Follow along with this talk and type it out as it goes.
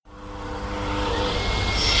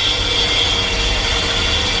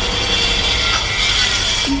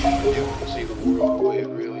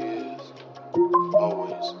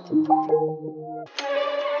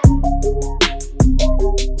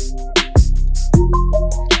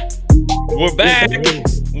We're back.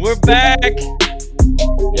 We're back.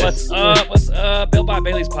 What's up? What's up? Built by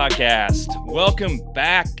Bailey's podcast. Welcome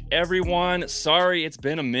back, everyone. Sorry, it's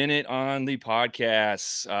been a minute on the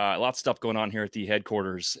podcast. Lots of stuff going on here at the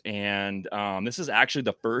headquarters. And this is actually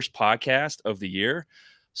the first podcast of the year.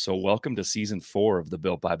 So welcome to season 4 of the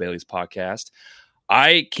Built by Bailey's podcast.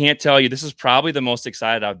 I can't tell you, this is probably the most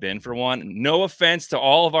excited I've been for one. No offense to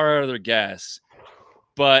all of our other guests.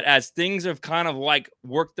 But as things have kind of like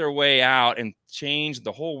worked their way out and changed,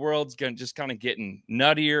 the whole world's just kind of getting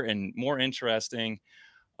nuttier and more interesting.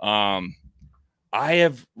 I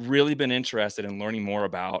have really been interested in learning more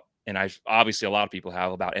about, and I've obviously a lot of people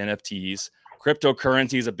have, about NFTs.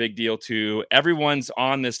 Cryptocurrency is a big deal too. Everyone's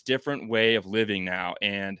on this different way of living now.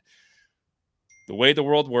 And the way the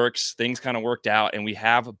world works, things kind of worked out. And we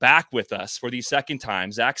have back with us for the second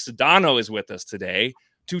time, Zach Sedano is with us today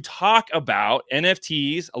to talk about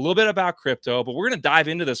NFTs, a little bit about crypto, but we're going to dive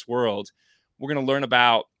into this world. We're going to learn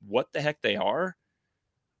about what the heck they are.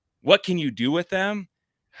 What can you do with them?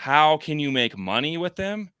 How can you make money with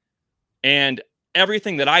them? And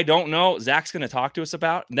everything that I don't know, Zach's going to talk to us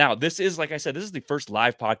about. Now, this is, like I said, this is the first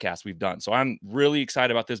live podcast we've done. So I'm really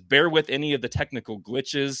excited about this. Bear with any of the technical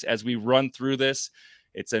glitches as we run through this.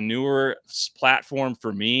 It's a newer platform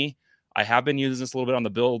for me. I have been using this a little bit on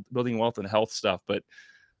the building wealth and health stuff, but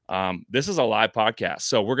this is a live podcast.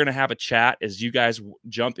 So we're going to have a chat as you guys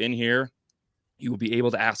jump in here. You will be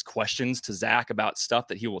able to ask questions to Zach about stuff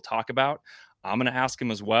that he will talk about. I'm going to ask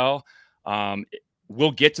him as well.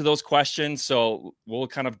 We'll get to those questions. So we'll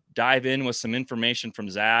kind of dive in with some information from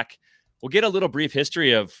Zach. We'll get a little brief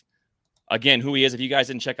history of, again, who he is. If you guys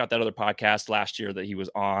didn't check out that other podcast last year that he was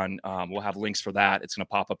on, we'll have links for that. It's going to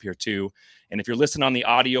pop up here too. And if you're listening on the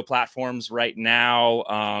audio platforms right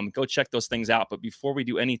now, go check those things out. But before we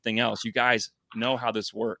do anything else, you guys know how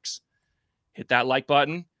this works. Hit that like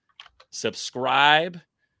button, subscribe.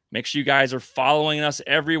 Make sure you guys are following us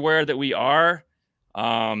everywhere that we are.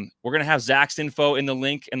 We're going to have Zach's info in the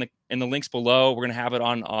link in the links below. We're going to have it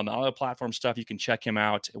on the other platform stuff. You can check him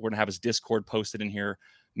out. We're going to have his Discord posted in here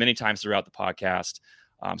many times throughout the podcast.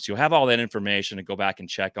 So you'll have all that information to go back and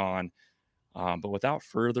check on. But without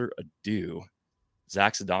further ado,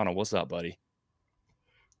 Zach Sedano, what's up, buddy?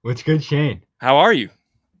 What's good, Shane? How are you?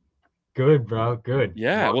 Good, bro. Good.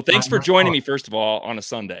 Yeah. Well, thanks for joining me, first of all, on a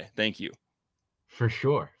Sunday. Thank you. For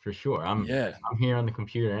sure. I'm here on the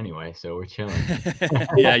computer anyway, so we're chilling.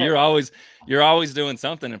 Yeah, you're always doing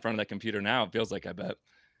something in front of that computer now. It feels like, I bet.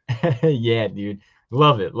 Yeah, dude.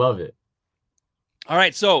 Love it. All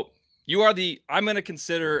right, so you are I'm going to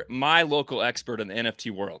consider my local expert in the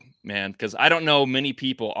NFT world, man, because I don't know many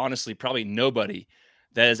people, honestly, probably nobody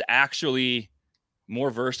that is actually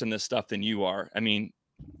more versed in this stuff than you are. I mean,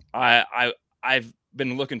 I've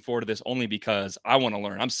been looking forward to this only because I want to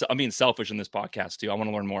learn. I'm being selfish in this podcast too. I want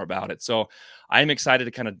to learn more about it. So I'm excited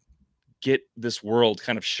to kind of get this world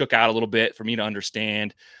kind of shook out a little bit for me to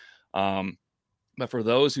understand. But for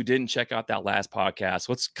those who didn't check out that last podcast,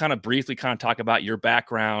 let's kind of briefly kind of talk about your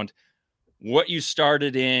background, what you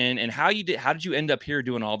started in, and how did you end up here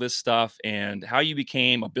doing all this stuff, and how you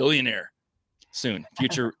became a billionaire soon.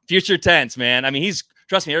 Future tense, man. I mean,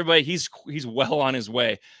 trust me, everybody, he's well on his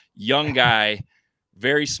way. Young guy,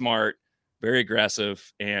 very smart, very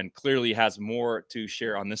aggressive, and clearly has more to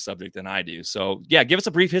share on this subject than I do. So yeah, give us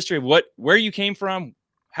a brief history of where you came from.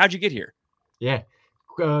 How'd you get here? Yeah.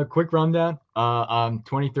 Quick rundown. I'm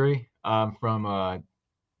 23. I'm from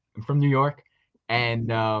New York,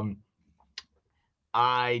 and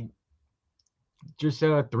I just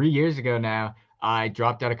 3 years ago now, I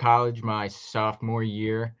dropped out of college my sophomore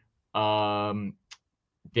year.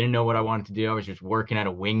 Didn't know what I wanted to do. I was just working at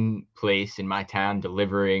a wing place in my town,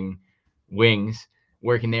 delivering wings,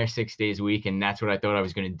 working there 6 days a week, and that's what I thought I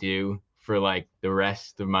was going to do for like the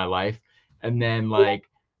rest of my life. And then like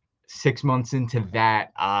 6 months into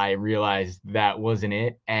that, I realized that wasn't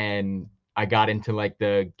it. And I got into like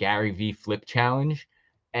the Gary V Flip Challenge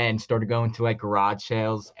and started going to like garage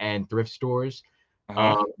sales and thrift stores.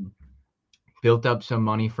 Built up some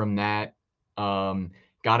money from that.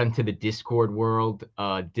 Got into the Discord world.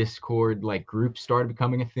 Discord like groups started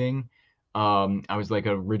becoming a thing. I was like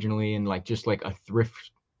originally in like just like a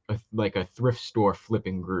thrift store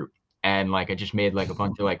flipping group. And like I just made like a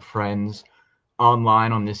bunch of like friends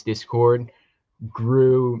online on this Discord,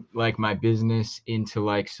 grew like my business into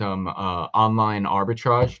like some online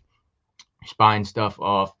arbitrage, just buying stuff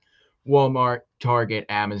off Walmart, Target,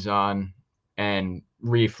 Amazon, and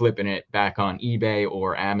reflipping it back on eBay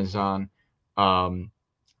or Amazon,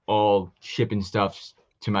 all shipping stuff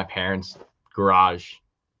to my parents' garage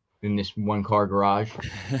in this one car garage.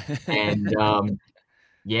 And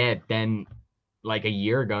yeah, then like a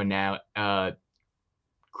year ago now,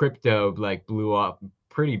 crypto like blew up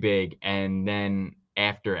pretty big, and then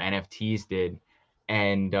after NFTs did,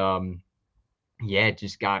 and yeah,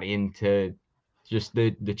 just got into just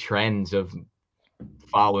the trends of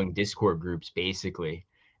following Discord groups basically.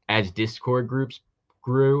 As Discord groups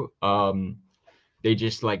grew, they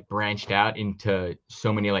just like branched out into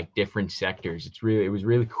so many like different sectors. It was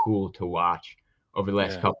really cool to watch over the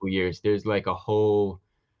last Yeah. couple of years. There's like a whole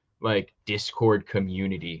like Discord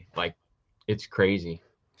community. Like it's crazy.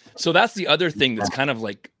 So that's the other thing that's kind of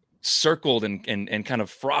like circled and kind of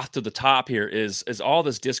frothed to the top here is all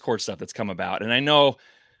this Discord stuff that's come about. And I know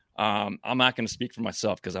I'm not going to speak for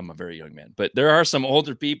myself because I'm a very young man, but there are some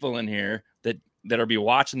older people in here that are be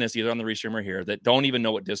watching this either on the restream or here that don't even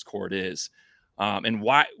know what Discord is. And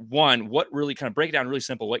why, what really kind of break it down really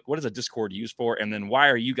simple. What is a Discord used for? And then why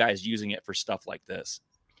are you guys using it for stuff like this?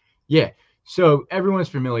 Yeah. So everyone's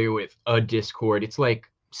familiar with a Discord. It's like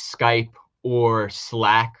Skype or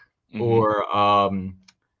Slack or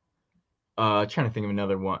trying to think of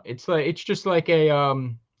another one. It's just like a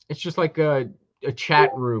chat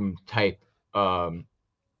room type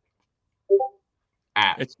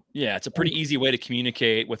app. It's a pretty easy way to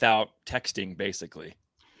communicate without texting, basically.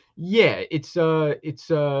 Yeah, it's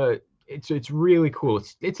really cool.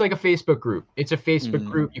 It's like a Facebook group. It's a Facebook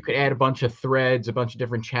group. You could add a bunch of threads, a bunch of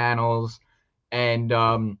different channels, and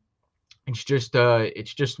it's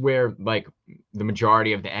just where like the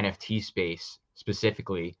majority of the NFT space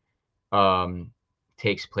specifically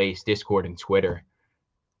takes place, Discord and Twitter.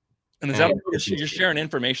 And is that you're sharing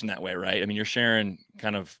information that way, right? I mean, you're sharing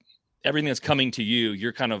kind of everything that's coming to you.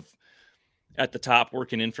 You're kind of at the top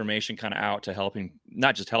working information kind of out to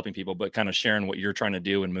not just helping people, but kind of sharing what you're trying to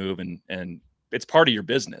do and move. And it's part of your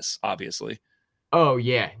business, obviously. Oh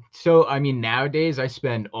yeah. So, I mean, nowadays I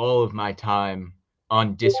spend all of my time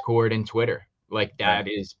on Discord and Twitter. Like that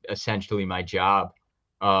is essentially my job.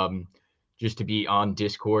 Just to be on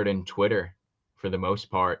Discord and Twitter for the most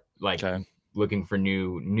part, like looking for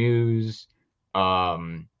new news,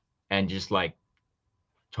 and just like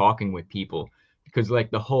talking with people, because like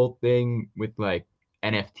the whole thing with like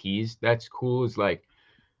NFTs that's cool is like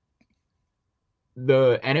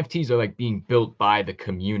the NFTs are like being built by the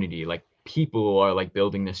community. Like people are like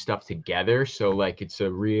building this stuff together. So like it's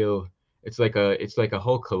like a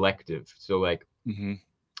whole collective. So like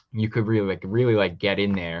you could really like get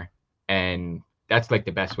in there, and that's like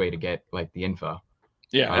the best way to get like the info.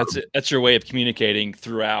 Yeah, that's your way of communicating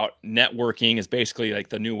throughout. Networking is basically like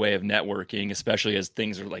the new way of networking, especially as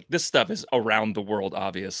things are like this stuff is around the world,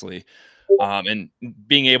 obviously. And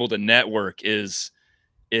being able to network is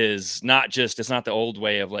not just, it's not the old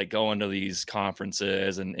way of like going to these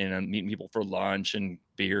conferences and meeting people for lunch and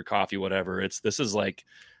beer, coffee, whatever. This is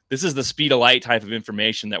the speed of light type of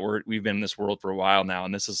information that we've been in this world for a while now.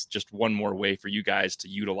 And this is just one more way for you guys to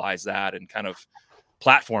utilize that and kind of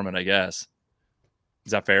platform it, I guess.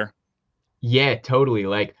 Is that fair? Yeah, totally.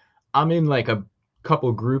 Like I'm in like a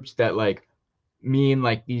couple groups that like me and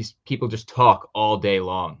like these people just talk all day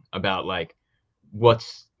long about like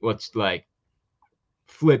what's like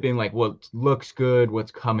flipping, like what looks good,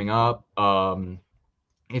 what's coming up.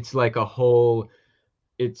 It's like a whole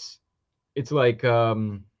it's like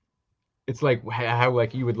it's like how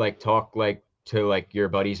like you would like talk like to like your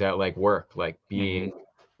buddies at like work, like being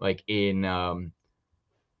like in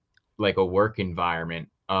like a work environment.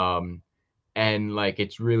 And like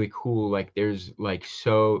it's really cool. Like there's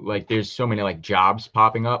so many like jobs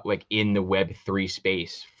popping up like in the Web3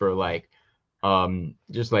 space for like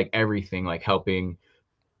just like everything, like helping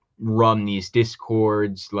run these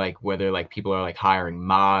Discords, like whether like people are like hiring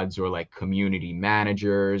mods or like community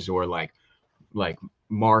managers or like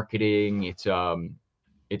marketing.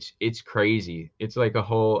 It's crazy. It's like a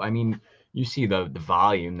whole, I mean, you see the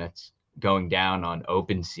volume that's going down on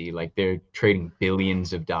OpenSea. Like they're trading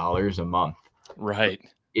billions of dollars a month. Right.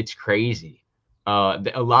 It's crazy. A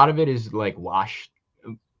lot of it is like washed,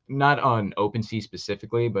 not on OpenSea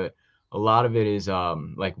specifically, but a lot of it is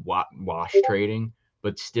like wash trading.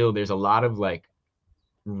 But still, there's a lot of like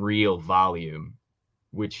real volume,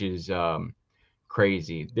 which is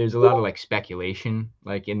crazy. There's a lot of like speculation,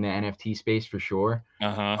 like in the NFT space for sure.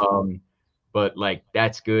 But like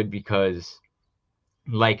that's good because,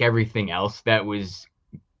 like everything else that was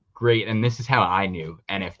great, and this is how I knew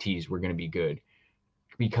NFTs were going to be good,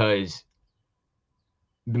 because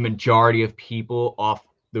the majority of people off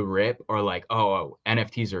the rip are like, oh,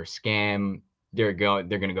 NFTs are a scam. They're going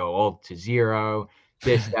to go all to zero,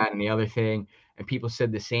 this, that, and the other thing. And people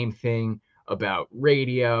said the same thing about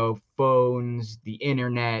radio, phones, the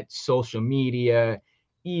internet, social media,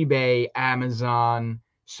 eBay, Amazon.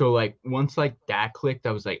 So like once like that clicked,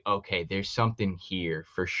 I was like, okay, there's something here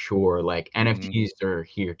for sure. Like NFTs are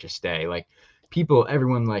here to stay. Like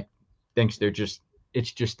everyone like thinks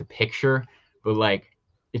it's just a picture, but like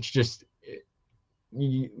it's just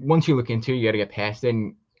once you look into it, you got to get past it,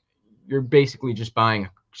 and you're basically just buying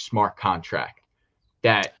a smart contract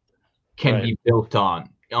that can be built on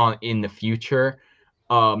in the future.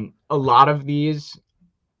 A lot of these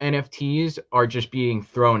NFTs are just being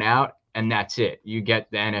thrown out, and that's it. You get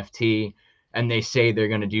the NFT, and they say they're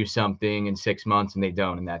going to do something in 6 months, and they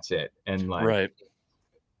don't, and that's it. And like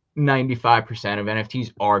 95% of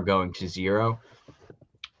NFTs are going to zero.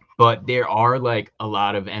 But there are like a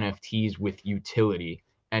lot of NFTs with utility.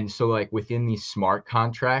 And so like within these smart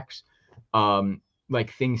contracts,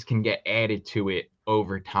 like things can get added to it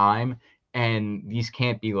over time. And these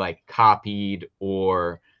can't be like copied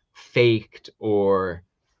or faked or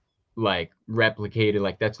like replicated.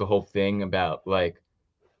 Like that's the whole thing about like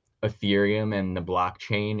Ethereum and the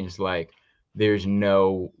blockchain is like there's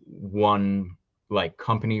no one like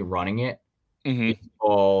company running it.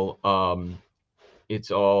 It's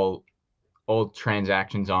all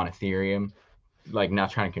transactions on Ethereum, like not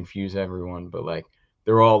trying to confuse everyone, but like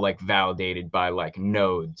they're all like validated by like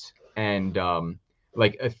nodes. And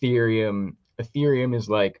like Ethereum is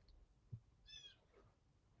like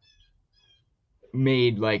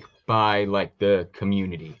made like by like the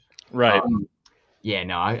community. Right. Yeah,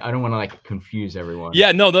 no, I don't want to like confuse everyone.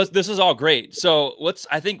 Yeah, no, this is all great. So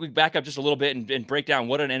I think we back up just a little bit and break down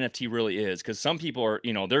what an NFT really is. Cause some people are,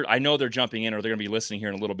 I know they're jumping in or they're going to be listening here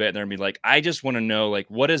in a little bit. And they're gonna be like, I just want to know, like,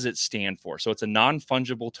 what does it stand for? So it's a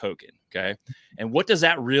non-fungible token. Okay. And what does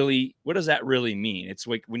that really mean? It's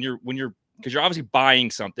like because you're obviously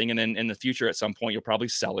buying something and then in the future, at some point, you'll probably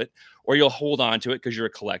sell it or you'll hold on to it because you're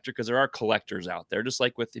a collector, because there are collectors out there. Just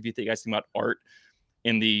like if you guys think about art,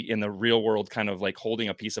 in the real world, kind of like holding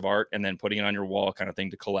a piece of art and then putting it on your wall kind of thing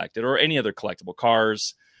to collect it, or any other collectible,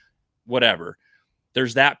 cars, whatever.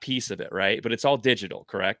 There's that piece of it, right? But it's all digital,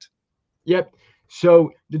 correct? Yep.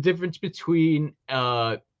 So the difference between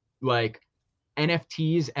like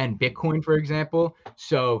NFTs and Bitcoin, for example.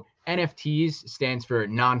 So NFTs stands for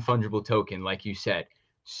non-fungible token, like you said.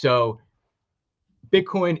 So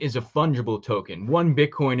Bitcoin is a fungible token. One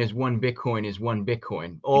Bitcoin is one Bitcoin is one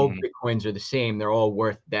Bitcoin. All Bitcoins are the same. They're all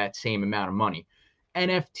worth that same amount of money.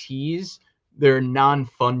 NFTs, they're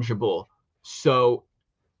non-fungible. So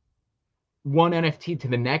one NFT to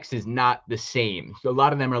the next is not the same. So a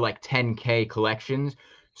lot of them are like 10K collections.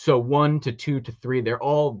 So 1 to 2 to 3, they're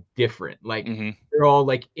all different. Like they're all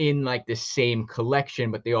like in like the same collection,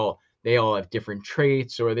 but they all have different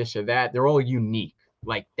traits or this or that. They're all unique.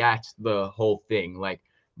 Like that's the whole thing. Like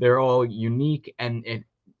they're all unique, and it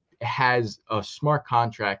has a smart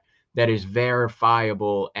contract that is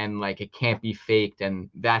verifiable, and like it can't be faked, and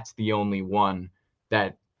that's the only one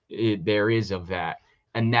that there is of that.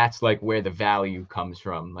 And that's like where the value comes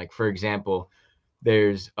from. Like for example,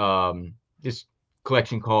 there's this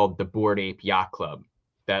collection called the Bored Ape Yacht Club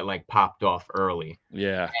that like popped off early.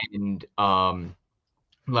 Yeah. And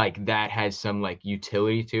like that has some like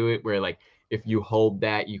utility to it, where like if you hold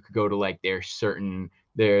that, you could go to like their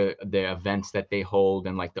events that they hold,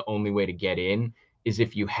 and like the only way to get in is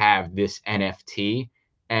if you have this NFT.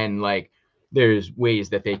 And like there's ways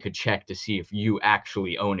that they could check to see if you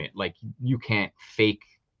actually own it. Like you can't fake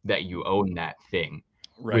that you own that thing,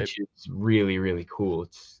 right? Which is really, really cool.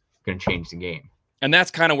 It's going to change the game. And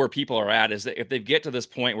that's kind of where people are at, is that if they get to this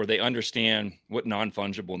point where they understand what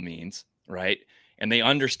non-fungible means, right? And they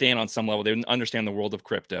understand on some level, they understand the world of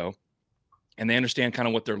crypto, and they understand kind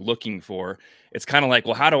of what they're looking for. It's kind of like,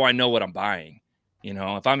 well, how do I know what I'm buying?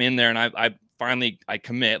 If I'm in there and I finally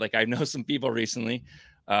commit, like I know some people recently,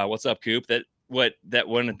 what's up, Coop, that want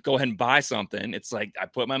to go ahead and buy something. It's like, I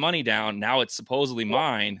put my money down. Now it's supposedly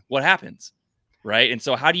mine. What happens? Right. And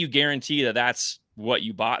so how do you guarantee that that's what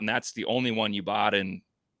you bought and that's the only one you bought and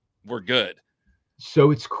we're good?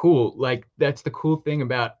 So it's cool. Like that's the cool thing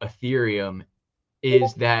about Ethereum,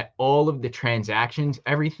 is that all of the transactions,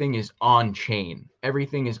 everything is on chain.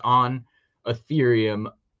 Everything is on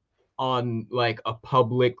Ethereum, on like a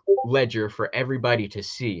public ledger for everybody to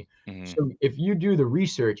see. So if you do the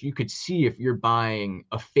research, you could see if you're buying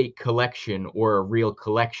a fake collection or a real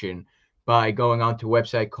collection by going onto a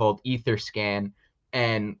website called Etherscan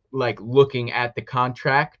and like looking at the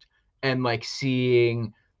contract and like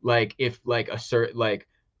seeing like if like a certain like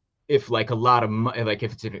if like a lot of money, like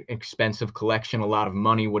if it's an expensive collection, a lot of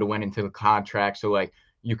money would have went into the contract. So like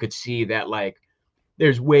you could see that like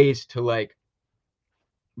there's ways to like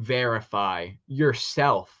verify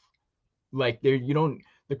yourself. Like there, you don't.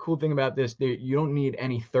 The cool thing about this, you don't need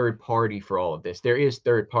any third party for all of this. There is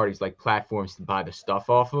third parties like platforms to buy the stuff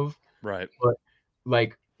off of, Right. but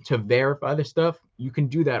like to verify the stuff, you can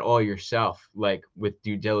do that all yourself, like with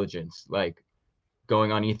due diligence, like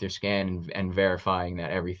going on Etherscan and verifying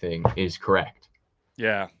that everything is correct.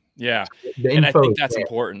 Yeah. Yeah. The And I info think is that's there.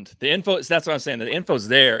 important. The info, that's what I'm saying. The info's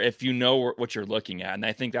there if you know what you're looking at. And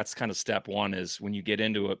I think that's kind of step one is when you get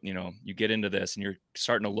into it, you get into this and you're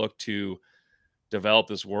starting to look to develop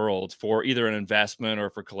this world for either an investment or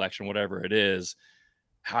for collection, whatever it is.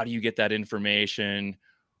 How do you get that information?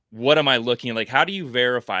 What am I looking at? Like, how do you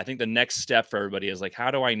verify? I think the next step for everybody is like,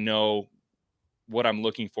 how do I know what I'm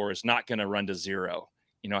looking for is not going to run to zero?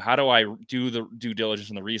 How do I do the due diligence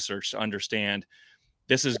and the research to understand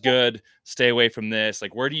this is good, stay away from this?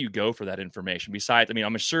 Like, where do you go for that information? Besides,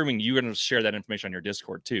 I'm assuming you're going to share that information on your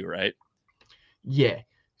Discord too, right? Yeah.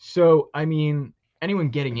 So, anyone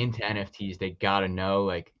getting into NFTs, they gotta know,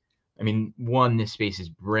 like, one, this space is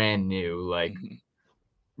brand new. Like,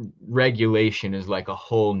 regulation is like a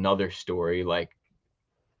whole nother story. Like,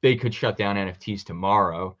 they could shut down NFTs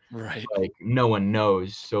tomorrow. Right. Like, no one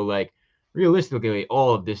knows. So, like, realistically,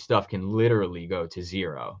 all of this stuff can literally go to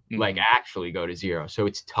zero, like actually go to zero. So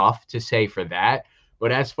it's tough to say for that.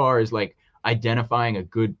 But as far as like identifying a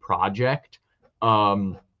good project,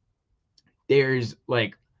 there's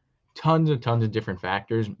like tons of different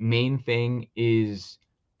factors. Main thing is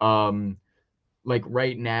like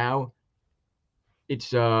right now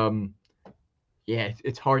it's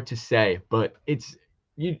it's hard to say, but it's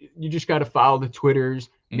you just got to follow the Twitters,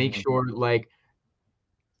 make sure like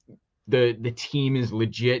the team is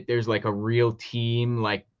legit. There's like a real team.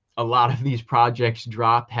 Like a lot of these projects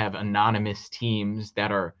have anonymous teams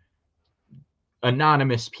that are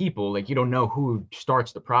anonymous people. Like you don't know who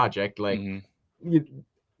starts the project. Like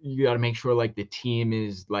you got to make sure like the team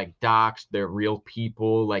is like doxed, they're real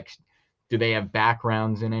people. Like, do they have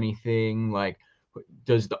backgrounds in anything? Like,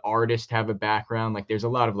 does the artist have a background? Like, there's a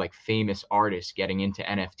lot of like famous artists getting into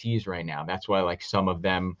NFTs right now. That's why like some of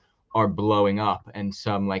them are blowing up and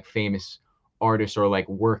some like famous artists are like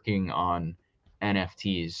working on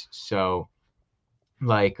NFTs. So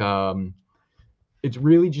like it's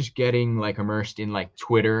really just getting like immersed in like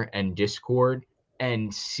Twitter and Discord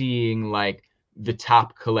and seeing like the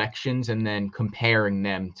top collections and then comparing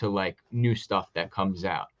them to like new stuff that comes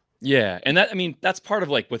out. Yeah. And that's part of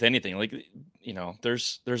like with anything, like,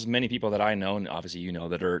 there's many people that I know, and obviously,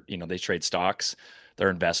 that are, they trade stocks, they're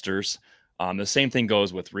investors. The same thing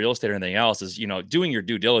goes with real estate or anything else is, doing your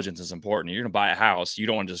due diligence is important. You're going to buy a house. You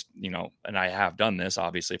don't want to just, and I have done this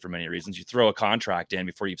obviously for many reasons. You throw a contract in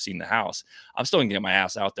before you've seen the house. I'm still going to get my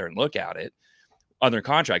ass out there and look at it under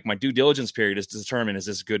contract. My due diligence period is to determine, is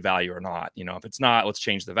this good value or not? If it's not, let's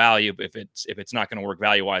change the value. If it's not going to work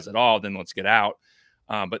value wise at all, then let's get out.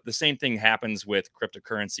 But the same thing happens with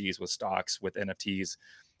cryptocurrencies, with stocks, with NFTs.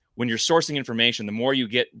 When you're sourcing information, the more you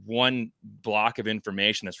get one block of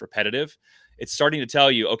information that's repetitive, it's starting to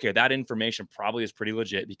tell you, okay, that information probably is pretty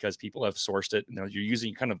legit because people have sourced it.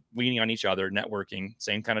 You're kind of leaning on each other, networking,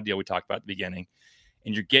 same kind of deal we talked about at the beginning.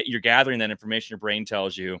 And you're gathering that information. Your brain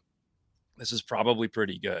tells you this is probably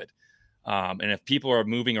pretty good. And if people are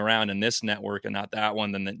moving around in this network and not that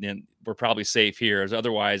one, then we're probably safe here. As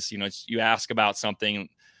otherwise, you ask about something,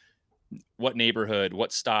 what neighborhood,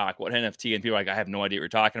 what stock, what NFT, and people are like, I have no idea what you're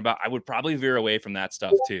talking about. I would probably veer away from that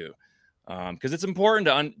stuff too. Because it's important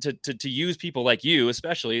to use people like you,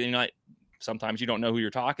 especially, sometimes you don't know who you're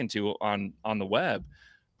talking to on the web,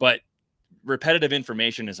 but repetitive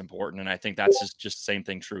information is important. And I think that's just the same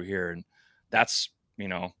thing true here. And that's,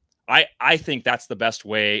 I think that's the best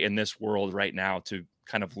way in this world right now to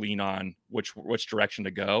kind of lean on which direction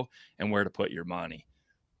to go and where to put your money.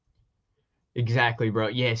 Exactly, bro.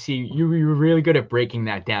 Yeah, see, you were really good at breaking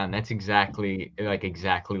that down. That's exactly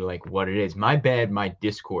like what it is. My bad, my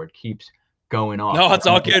Discord keeps going off. No, it's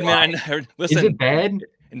all good, man. Listen, is it bad?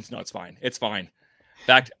 No, it's fine. It's fine. In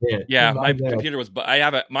fact, yeah, my computer was, but I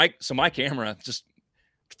have my camera, just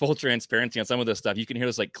full transparency on some of this stuff. You can hear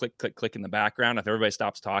this like click, click, click in the background. If everybody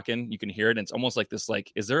stops talking, you can hear it. And it's almost like this,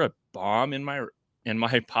 like, is there a bomb in my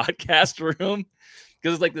podcast room?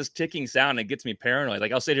 Because it's like this ticking sound. And it gets me paranoid.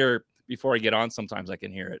 Like I'll sit here before I get on. Sometimes I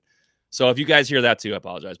can hear it. So if you guys hear that too, I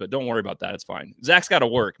apologize, but don't worry about that. It's fine. Zach's got to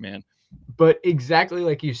work, man. But exactly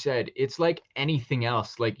like you said, it's like anything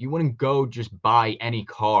else. Like you wouldn't go just buy any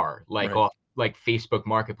car, like off like Facebook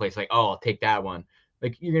Marketplace. Like, oh, I'll take that one.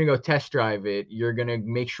 Like you're going to go test drive it. You're going to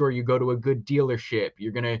make sure you go to a good dealership.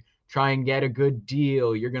 You're going to try and get a good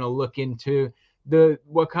deal. You're going to look into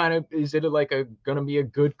what kind of, is it like gonna be a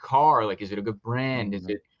good car? Like, is it a good brand? Is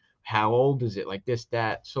it, how old is it? Like this,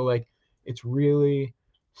 that. So like, it's really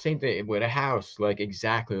same thing with a house. Like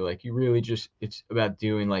exactly, like you really just, it's about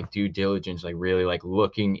doing like due diligence, like really like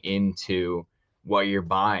looking into what you're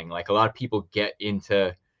buying. Like a lot of people get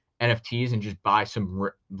into NFTs and just buy some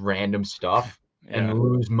random stuff and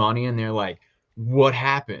lose money, and they're like, what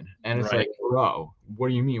happened? And it's like, bro, what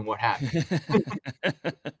do you mean what happened?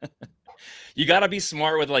 You got to be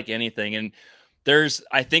smart with like anything. And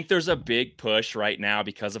I think there's a big push right now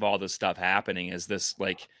because of all this stuff happening, is this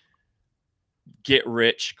like get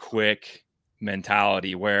rich quick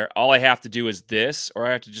mentality where all I have to do is this, or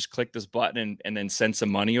I have to just click this button and then send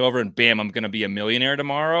some money over and bam, I'm going to be a millionaire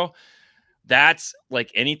tomorrow. That's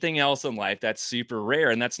like anything else in life, that's super rare,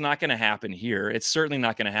 and that's not going to happen here. It's certainly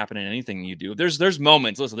not going to happen in anything you do. There's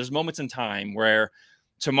moments, listen, there's moments in time where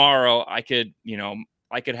tomorrow I could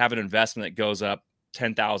have an investment that goes up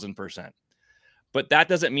 10,000%. But that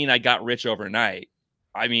doesn't mean I got rich overnight.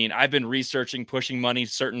 I mean, I've been researching, pushing money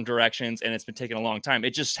certain directions, and it's been taking a long time.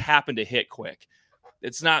 It just happened to hit quick.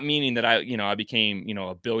 It's not meaning that I became,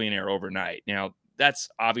 a billionaire overnight. That's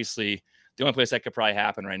obviously the only place that could probably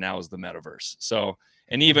happen right now is the metaverse. So,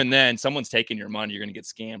 and even then, someone's taking your money, you're going to get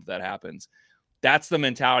scammed if that happens. That's the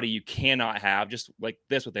mentality you cannot have. Just like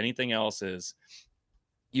this with anything else, is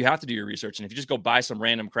you have to do your research. And if you just go buy some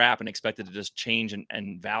random crap and expect it to just change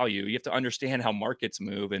and value, you have to understand how markets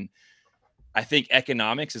move. And I think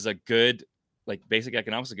economics is basic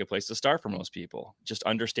economics is a good place to start for most people. Just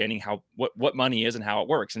understanding what money is and how it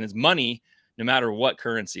works. And it's money, no matter what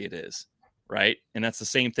currency it is. Right. And that's the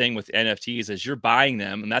same thing with NFTs as you're buying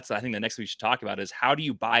them. And that's, I think, the next thing we should talk about is, how do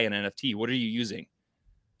you buy an NFT? What are you using?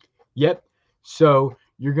 Yep. So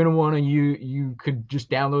you're going to want to, you could just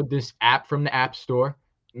download this app from the App Store,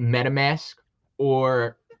 MetaMask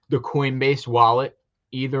or the Coinbase wallet,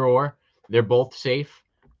 either or. They're both safe.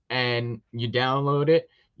 And you download it,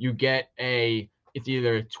 you get it's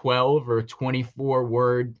either a 12 or 24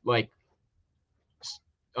 word, like,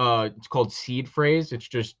 it's called seed phrase. It's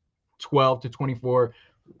just 12 to 24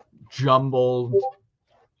 jumbled,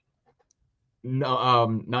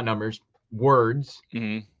 not numbers, words.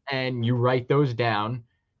 Mm-hmm. And you write those down.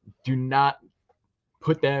 Do not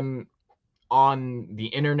put them on the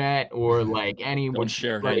internet or like anyone. Don't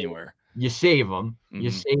share it anywhere. You save them. Mm-hmm. You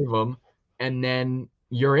save them, and then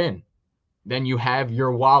you're in. Then you have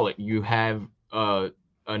your wallet. You have an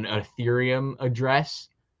Ethereum address,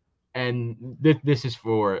 and this is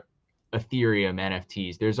for Ethereum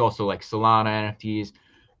NFTs. There's also like Solana NFTs.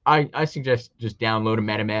 I suggest just download a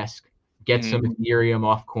MetaMask, get some Ethereum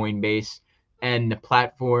off Coinbase, and the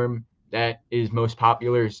platform that is most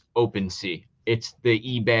popular is OpenSea. It's the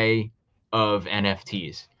eBay of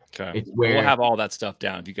NFTs. Okay. It's where we'll have all that stuff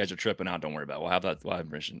down. If you guys are tripping out, don't worry about it. We'll have that live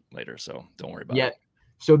information later, so don't worry about it.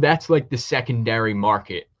 So that's like the secondary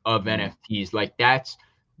market of NFTs. Like that's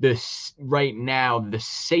right now the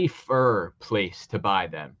safer place to buy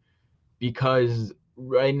them, because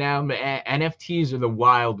right now NFTs are the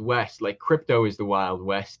Wild West. Like crypto is the Wild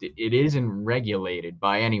West. It isn't regulated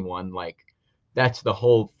by anyone. Like that's the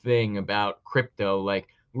whole thing about crypto. Like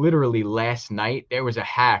literally last night there was a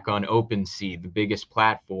hack on OpenSea, the biggest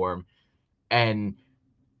platform, and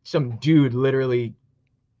some dude literally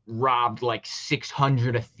robbed like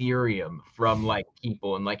 600 Ethereum from like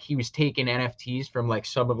people, and like he was taking NFTs from like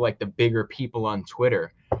some of like the bigger people on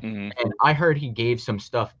Twitter. And I heard he gave some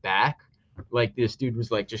stuff back. Like this dude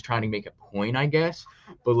was like just trying to make a point, I guess.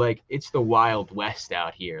 But like it's the Wild West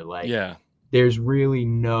out here. Like there's really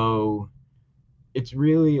it's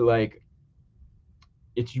really like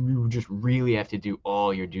you just really have to do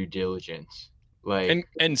all your due diligence. Like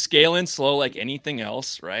and scaling slow like anything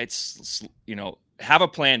else, right? Have a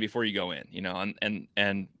plan before you go in,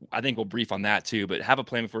 and I think we'll brief on that too, but have a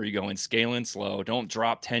plan before you go in, scale in slow. Don't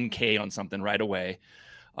drop 10K on something right away.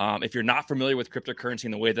 If you're not familiar with cryptocurrency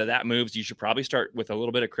and the way that moves, you should probably start with a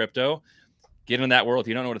little bit of crypto, get into that world. If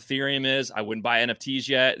you don't know what Ethereum is, I wouldn't buy NFTs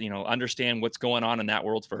yet, understand what's going on in that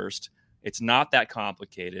world first. It's not that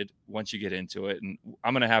complicated once you get into it. And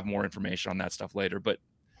I'm going to have more information on that stuff later, but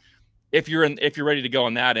if you're ready to go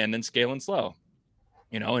on that end, then scale in slow.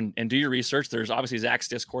 And do your research. There's obviously Zach's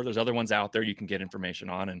Discord. There's other ones out there you can get information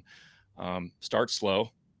on, and start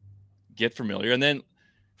slow, get familiar. And then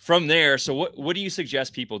from there, so what do you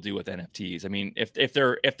suggest people do with NFTs? I mean, if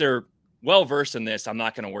they're well-versed in this, I'm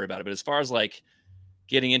not going to worry about it. But as far as like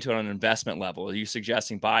getting into it on an investment level, are you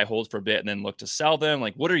suggesting buy, hold for a bit, and then look to sell them?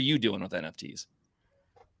 Like, what are you doing with NFTs?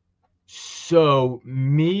 So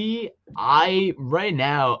right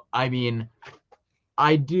now, I mean,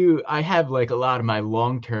 I have like a lot of my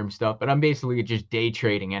long-term stuff, but I'm basically just day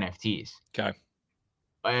trading NFTs Okay.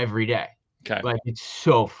 every day. Okay. Like it's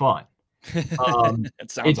so fun. It sounds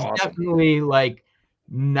It's awesome. definitely like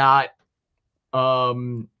not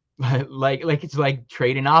um like it's like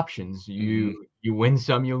trading options. You win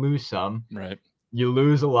some, you lose some. Right. You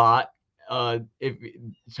lose a lot. If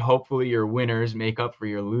so hopefully your winners make up for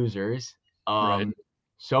your losers. Right.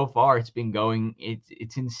 So far it's been going.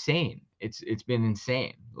 It's insane. It's been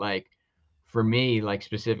insane. Like for me, like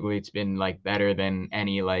specifically, it's been like better than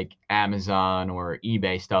any like Amazon or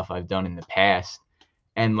eBay stuff I've done in the past.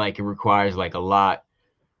 And like it requires like a lot.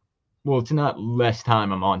 Well, it's not less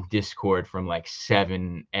time. I'm on Discord from like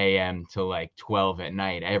 7 a.m. to like 12 at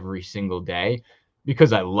night every single day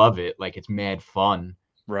because I love it. Like it's mad fun.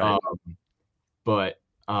 Right. Um, but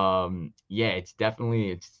yeah, it's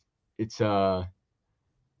definitely it's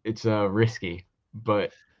risky, but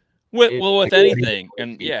it's With like anything anything,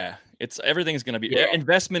 and risky. it's everything's going to be Yeah,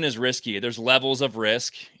 investment is risky. There's levels of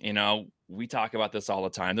risk. We talk about this all the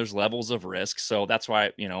time. There's levels of risk, so that's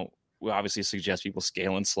why we obviously suggest people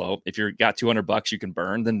scale and slow. If you've got $200 you can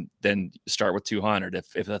burn, then start with 200.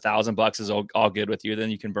 If $1,000 is all good with you, then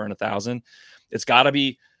you can burn 1,000. It's got to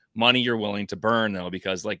be money you're willing to burn though,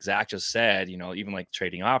 because like Zach just said, even like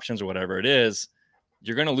trading options or whatever it is,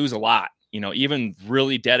 you're going to lose a lot. Even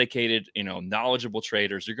really dedicated, knowledgeable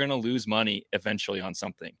traders, you're going to lose money eventually on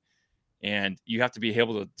something. And you have to be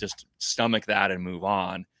able to just stomach that and move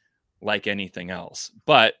on like anything else.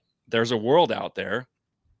 But there's a world out there,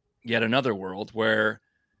 yet another world, where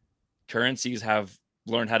currencies have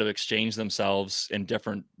learned how to exchange themselves in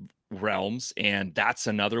different realms. And that's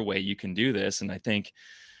another way you can do this. And I think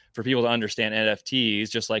for people to understand NFTs,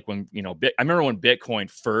 just like when, I remember when Bitcoin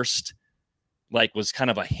first was kind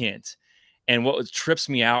of a hint. And what trips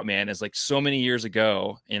me out, man, is like so many years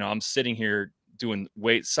ago, I'm sitting here doing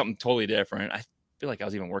something totally different. I feel like I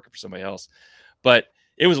was even working for somebody else, but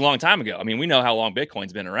it was a long time ago. I mean, we know how long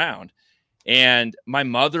Bitcoin's been around. And my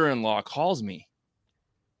mother-in-law calls me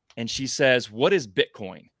and she says, "What is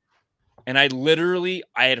Bitcoin?" And I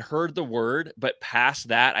had heard the word, but past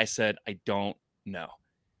that, I said, "I don't know."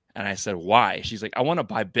 And I said, "Why?" She's like, "I want to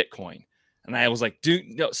buy Bitcoin." And I was like, "Dude,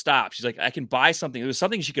 no, stop." She's like, "I can buy something." It was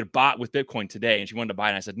something she could have bought with Bitcoin today. And she wanted to buy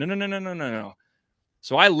it. And I said, "No, no, no, no, no, no, no."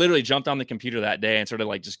 So I literally jumped on the computer that day and started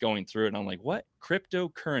like just going through it. And I'm like, "What?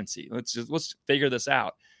 Cryptocurrency? Let's figure this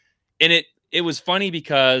out." And it was funny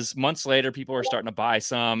because months later, people were starting to buy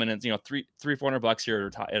some, and it's $300-$400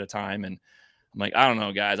 here at a time. And I'm like, "I don't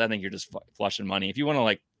know, guys. I think you're just flushing money. If you want to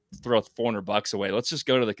like throw $400 away, let's just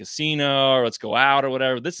go to the casino or let's go out or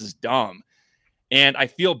whatever. This is dumb." And I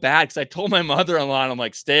feel bad because I told my mother-in-law, I'm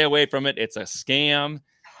like, "Stay away from it. It's a scam.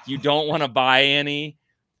 You don't want to buy any."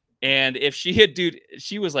 And if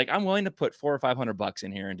she was like, "I'm willing to put $400 or $500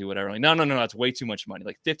 in here and do whatever." I'm like, no, that's way too much money.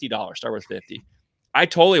 Like $50, start with 50. I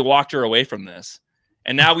totally walked her away from this.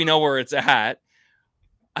 And now we know where it's at.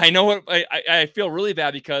 I know what I feel really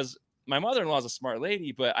bad because my mother-in-law is a smart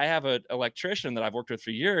lady, but I have an electrician that I've worked with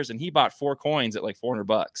for years, and he bought 4 coins at like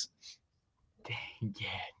 $400. Dang, yeah,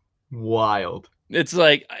 wild. It's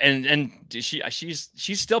like, and she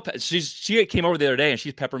came over the other day and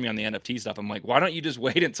she's peppering me on the NFT stuff. I'm like, "Why don't you just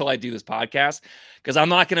wait until I do this podcast? Because I'm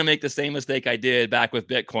not going to make the same mistake I did back with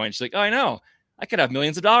Bitcoin." She's like, "Oh, I know. I could have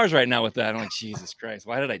millions of dollars right now with that." I'm like, Jesus Christ,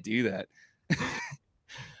 why did I do that?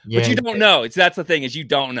 But you don't know. That's the thing, is you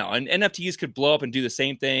don't know. And NFTs could blow up and do the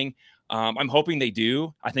same thing. I'm hoping they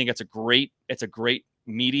do. I think it's a great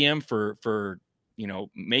medium for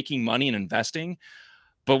making money and investing.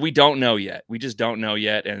 But we don't know yet. We just don't know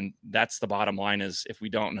yet. And that's the bottom line, is if we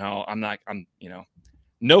don't know,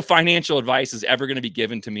 no financial advice is ever going to be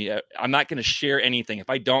given to me. I'm not going to share anything.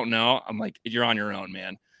 If I don't know, I'm like, "You're on your own,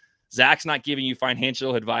 man." Zach's not giving you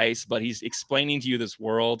financial advice, but he's explaining to you this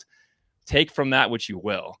world. Take from that what you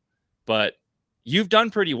will. But you've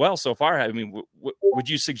done pretty well so far. I mean, would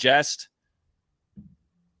you suggest,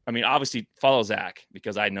 obviously follow Zach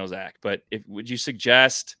because I know Zach, but would you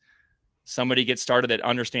suggest somebody get started that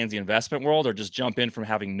understands the investment world, or just jump in from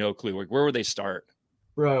having no clue? Like, where would they start?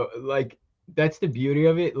 Bro, like that's the beauty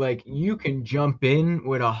of it. Like you can jump in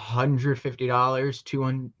with $150,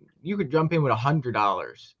 200. You could jump in with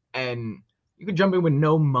 $100, and you could jump in with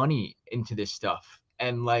no money into this stuff,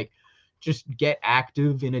 and like just get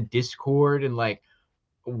active in a Discord and like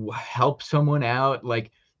help someone out.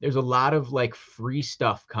 Like there's a lot of like free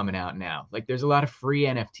stuff coming out now. Like there's a lot of free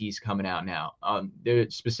NFTs coming out now.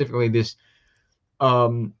 There's specifically this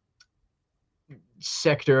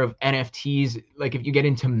sector of NFTs. Like if you get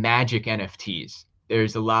into magic NFTs,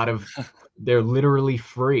 there's a lot of they're literally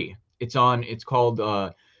free. It's called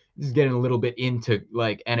this is getting a little bit into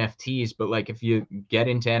like NFTs, but like if you get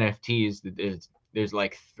into NFTs, there's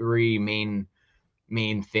like three main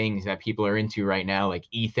things that people are into right now, like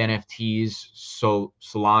ETH NFTs,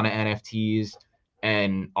 Solana NFTs,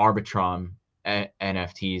 and Arbitrum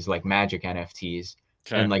NFTs, like Magic NFTs.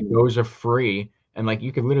 Okay. And like those are free, and like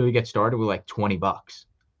you can literally get started with like $20.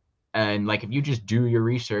 And like if you just do your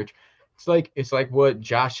research, it's like what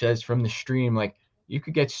Josh says from the stream, like you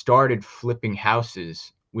could get started flipping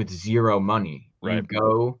houses with zero money. Right.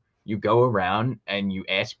 You go around and you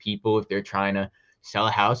ask people if they're trying to sell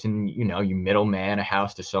a house, and you middleman a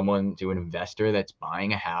house to an investor that's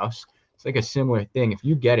buying a house. It's like a similar thing. If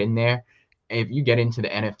you get in there, if you get into the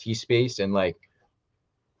NFT space and like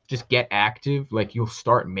just get active, like you'll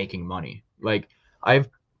start making money. Like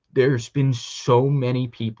there's been so many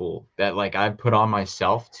people that like I've put on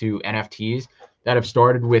myself to NFTs that have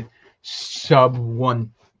started with sub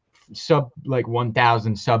 1,000, sub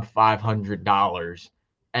 $500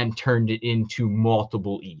 and turned it into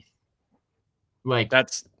multiple ETH. Like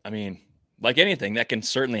that's, I mean, like anything that can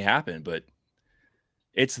certainly happen, but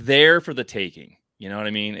it's there for the taking. You know what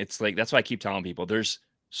I mean? It's like, that's why I keep telling people there's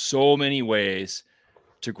so many ways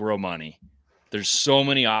to grow money. There's so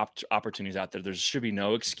many opportunities out there. There should be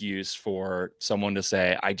no excuse for someone to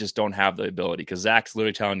say, I just don't have the ability, because Zach's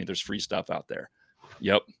literally telling you there's free stuff out there.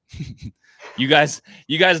 Yep. You guys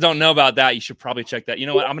don't know about that. You should probably check that. You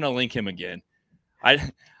know what? I'm going to link him again.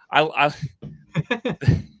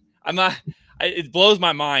 It blows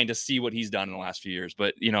my mind to see what he's done in the last few years,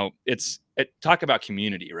 but talk about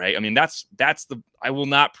community, right? I mean, I will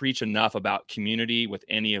not preach enough about community with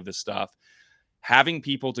any of this stuff. Having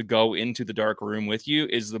people to go into the dark room with you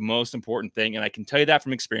is the most important thing. And I can tell you that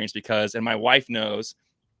from experience and my wife knows,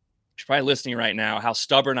 she's probably listening right now, how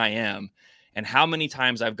stubborn I am and how many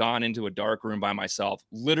times I've gone into a dark room by myself,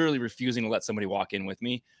 literally refusing to let somebody walk in with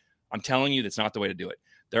me. I'm telling you, that's not the way to do it.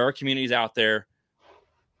 There are communities out there.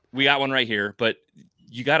 We got one right here, but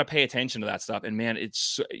you got to pay attention to that stuff. And man,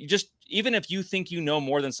 it's just, even if you think you know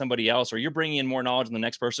more than somebody else, or you're bringing in more knowledge than the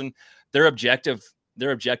next person, their objective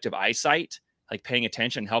eyesight, like paying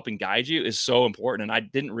attention, helping guide you, is so important. And I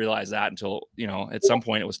didn't realize that until, at some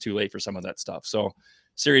point it was too late for some of that stuff. So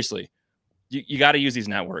seriously, you got to use these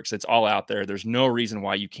networks. It's all out there. There's no reason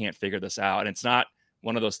why you can't figure this out. And it's not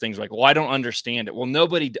one of those things like, well, I don't understand it. Well,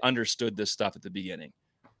 nobody understood this stuff at the beginning.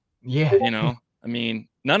 Yeah. I mean,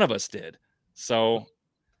 none of us did. So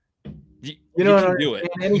you don't do it.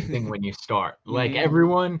 Anything when you start. Like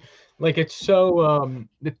everyone, like it's so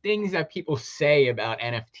the things that people say about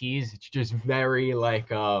NFTs, it's just very like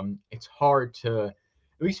it's hard to, at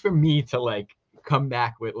least for me, to like come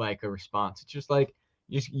back with like a response. It's just like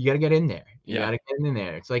you gotta get in there. You gotta get in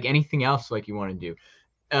there. It's like anything else like you want to do.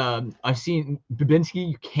 I've seen Babinski,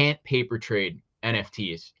 you can't paper trade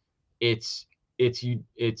NFTs. You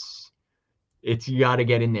got to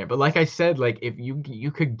get in there. But like I said, like if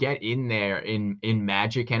you could get in there in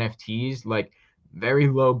Magic NFTs, like very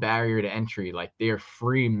low barrier to entry, like they're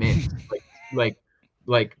free mint, like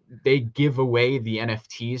they give away the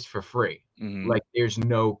NFTs for free. Like there's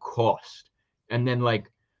no cost. And then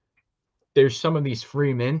like there's some of these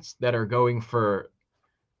free mints that are going for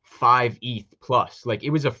 5 ETH plus. Like it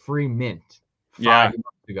was a free mint 5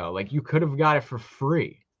 months ago. Like you could have got it for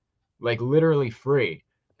free, like literally free.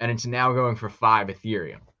 And it's now going for 5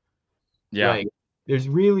 Ethereum. Yeah. Like, there's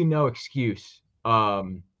really no excuse.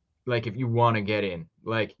 Like if you want to get in,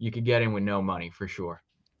 like you could get in with no money for sure.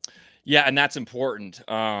 Yeah, and that's important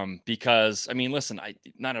because I mean, listen,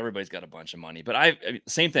 not everybody's got a bunch of money, but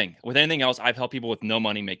same thing with anything else. I've helped people with no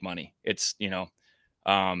money make money. It's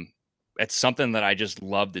it's something that I just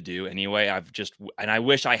love to do anyway. And I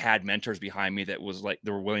wish I had mentors behind me that was like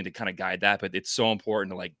they were willing to kind of guide that. But it's so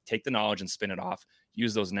important to like take the knowledge and spin it off.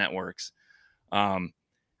 Use those networks.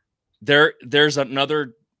 There's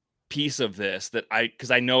another piece of this that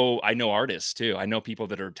because I know artists too. I know people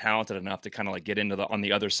that are talented enough to kind of like get into on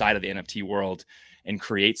the other side of the NFT world and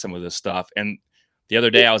create some of this stuff. And the other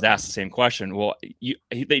day I was asked the same question. Well,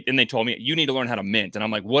 they told me you need to learn how to mint, and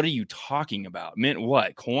I'm like, what are you talking about? Mint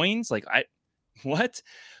what? Coins? Like what?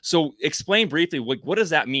 So explain briefly, what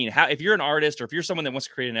does that mean? How, if you're an artist or if you're someone that wants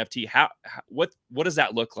to create an NFT, what does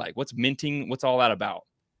that look like? What's minting? What's all that about?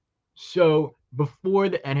 So before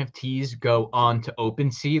the NFTs go on to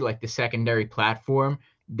OpenSea, like the secondary platform,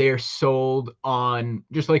 they're sold on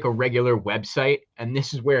just like a regular website. And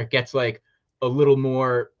this is where it gets like a little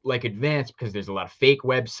more like advanced because there's a lot of fake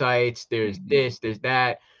websites. There's this, there's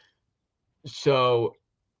that. So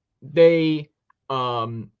they,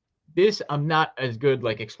 this I'm not as good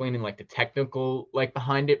like explaining like the technical like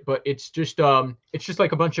behind it, but it's just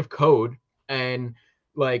like a bunch of code, and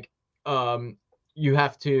like you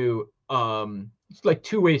have to it's like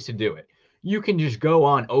two ways to do it. You can just go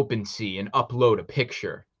on OpenSea and upload a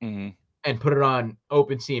picture Mm-hmm. and put it on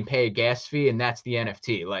OpenSea and pay a gas fee, and that's the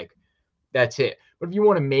NFT. Like that's it. But if you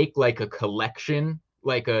want to make like a collection,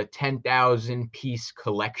 like a 10,000 piece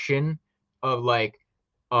collection of like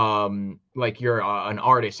you're an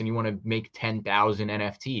artist and you want to make 10,000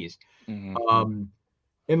 NFTs, Mm-hmm.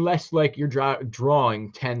 unless like you're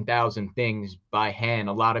drawing 10,000 things by hand,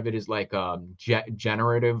 a lot of it is like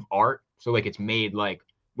generative art. So like it's made like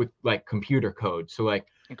with like computer code. So like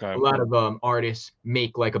Okay. a lot of artists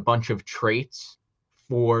make like a bunch of traits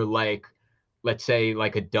for like, let's say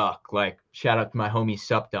like a duck. Like shout out to my homie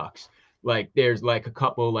Sup Ducks. Like there's like a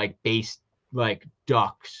couple like base like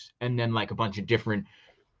ducks, and then like a bunch of different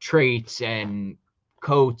traits and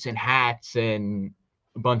coats and hats and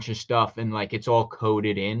a bunch of stuff, and like it's all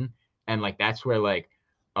coded in, and like that's where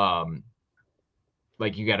um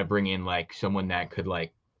like you got to bring in like someone that could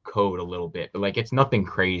like code a little bit, but like it's nothing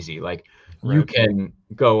crazy. Like you Right. can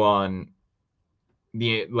go on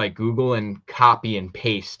the like Google and copy and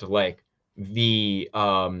paste like the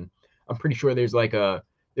I'm pretty sure there's like a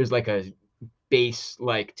base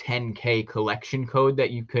like 10K collection code that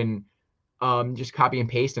you can just copy and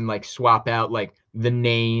paste and like swap out like the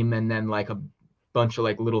name and then like a bunch of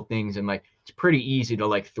like little things, and like it's pretty easy to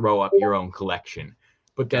like throw up your own collection.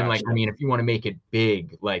 But then like I Gotcha. mean if you want to make it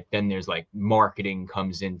big, like then there's like marketing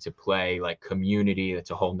comes into play, like community,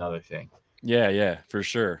 that's a whole nother thing. Yeah, yeah, for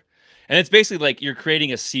sure. And it's basically like you're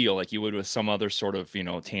creating a seal like you would with some other sort of,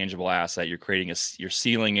 tangible asset. You're creating you're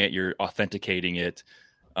sealing it, you're authenticating it.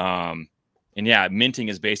 Um, and yeah, minting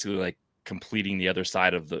is basically like completing the other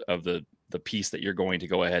side of the piece that you're going to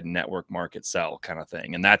go ahead and network market sell kind of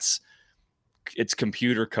thing. And it's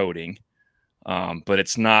computer coding. But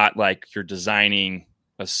it's not like you're designing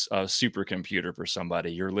a supercomputer for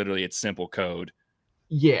somebody. You're literally, it's simple code.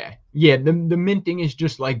 Yeah, yeah. The minting is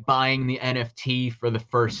just like buying the NFT for the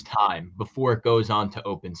first time before it goes on to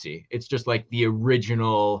OpenSea. It's just like the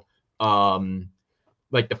original,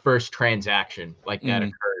 like the first transaction like that Mhm.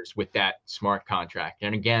 occurs with that smart contract.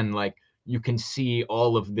 And again, like you can see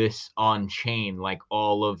all of this on chain, like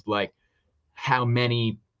all of like how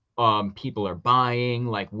many people are buying,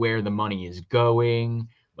 like where the money is going.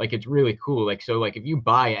 Like it's really cool. Like so like if you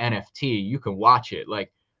buy an NFT, you can watch it.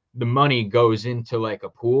 Like the money goes into like a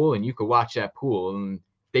pool and you can watch that pool, and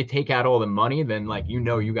they take out all the money, then like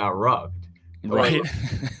you got robbed. Or Right.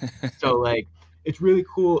 so like it's really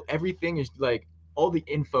cool. Everything is like all the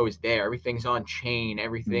info is there. Everything's on chain. Mhm.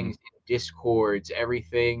 Everything's in discords.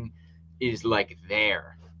 Everything is like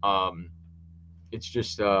there. It's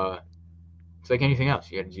just it's like anything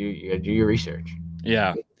else. You gotta do your research.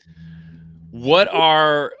 Yeah.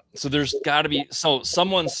 So there's got to be, so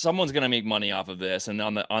someone's going to make money off of this, and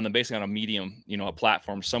on the basically on a medium, a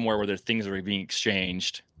platform somewhere where their things are being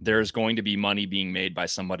exchanged, there's going to be money being made by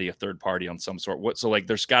somebody, a third party on some sort. So like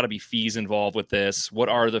there's got to be fees involved with this. What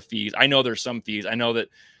are the fees? I know there's some fees. I know that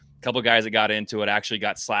a couple of guys that got into it actually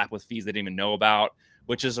got slapped with fees they didn't even know about,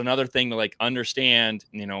 which is another thing to like understand.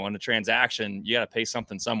 On a transaction, you got to pay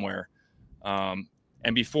something somewhere.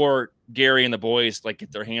 And before Gary and the boys like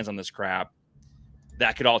get their hands on this crap,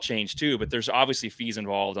 that could all change too. But there's obviously fees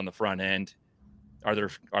involved on the front end. Are there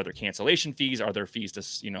cancellation fees? Are there fees to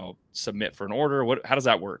submit for an order? How does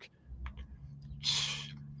that work?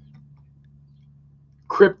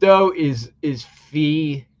 Crypto is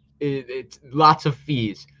fee. It's lots of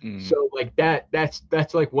fees. Mm, So like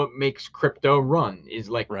that's like what makes crypto run is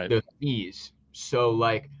like right. the fees. So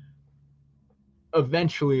like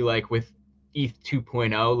eventually like with ETH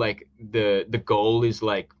 2.0, like the goal is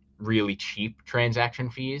like really cheap transaction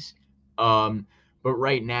fees. But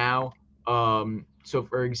right now, so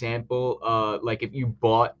for example, like if you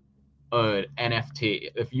bought an NFT,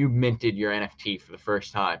 if you minted your NFT for the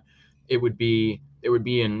first time, it would be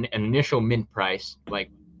an initial mint price like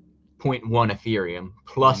zero point 0.1 Ethereum Mm-hmm.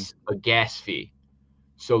 plus a gas fee.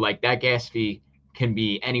 So like that gas fee can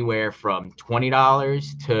be anywhere from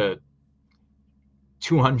 $20 to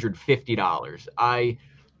 $250. I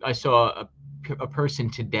saw a person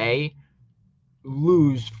today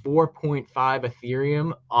lose 4.5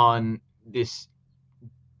 Ethereum on this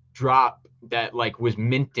drop that like was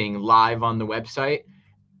minting live on the website.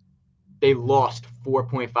 They lost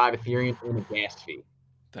 4.5 Ethereum in a gas fee,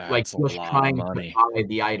 like That's a just lot of trying to money. buy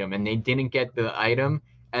the item, and they didn't get the item,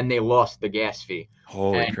 and they lost the gas fee.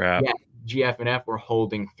 Holy And crap. yeah, GF&F were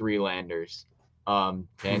holding three landers. To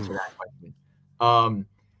answer Whew. that question, um,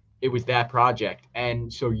 it was that project,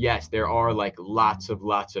 and so yes, there are like lots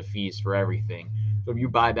of fees for everything. So if you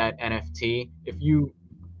buy that NFT, if you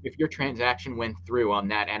if your transaction went through on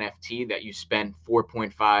that NFT that you spent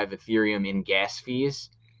 4.5 Ethereum in gas fees,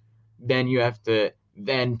 then you have to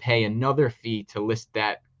then pay another fee to list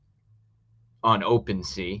that on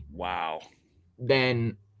OpenSea. Wow.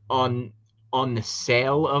 Then on the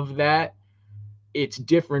sale of that, it's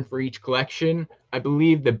different for each collection. I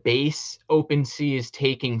believe the base OpenSea is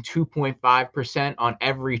taking 2.5% on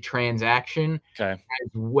every transaction, Okay. as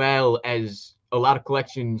well as a lot of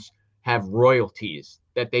collections have royalties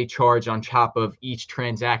that they charge on top of each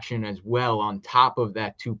transaction as well, on top of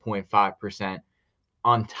that 2.5%,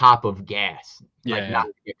 on top of gas, like Yeah. not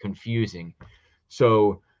to get confusing.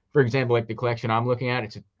 So, for example, like the collection I'm looking at,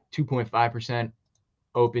 it's a 2.5%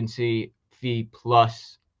 OpenSea fee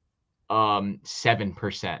plus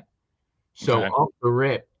 7%. So Okay. off the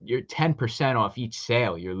rip, you're 10% off each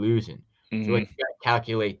sale you're losing. So like Mm-hmm. you gotta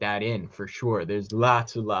calculate that in for sure. There's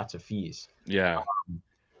lots of fees. Yeah.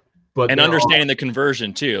 But And there are understanding the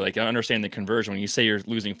conversion too, like understanding the conversion. When you say you're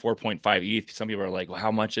losing 4.5 ETH, some people are like, "Well,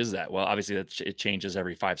 how much is that?" Well, obviously it changes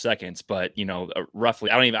every 5 seconds, but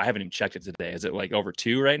roughly, I haven't even checked it today. Is it like over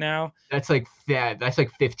 2 right now? that's like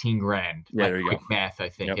 15 grand. Yeah, Like there you quick go. math, I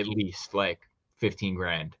think Yep, at least like 15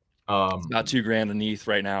 grand. it's about 2 grand an ETH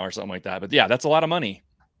right now or something like that. But yeah, that's a lot of money.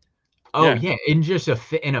 Oh Yeah, yeah, in just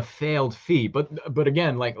in a failed fee. But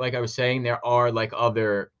again, like I was saying, there are like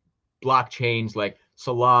other blockchains like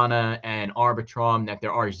Solana and Arbitrum that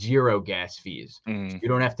there are zero gas fees. So mm, you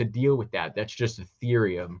don't have to deal with that. That's just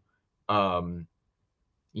Ethereum. Um,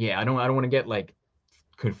 yeah, I don't want to get like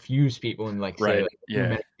confuse people and like say right. like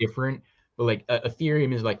Yeah, different. But like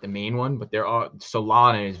Ethereum is like the main one, but there are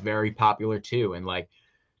Solana is very popular too, and like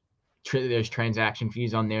there's transaction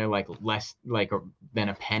fees on there like less like than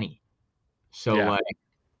a penny. So yeah. like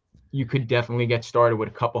you could definitely get started with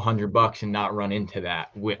a couple $100 and not run into that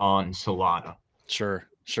on Solana. Sure,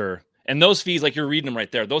 sure. And those fees, like you're reading them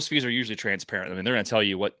right there, those fees are usually transparent. I mean, they're going to tell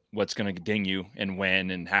you what's going to ding you and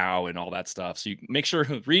when and how and all that stuff. So you make sure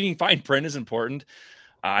reading fine print is important.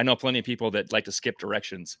 I know plenty of people that like to skip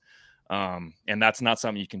directions. And that's not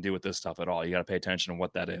something you can do with this stuff at all. You got to pay attention to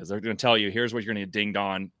what that is. They're going to tell you, here's what you're going to get dinged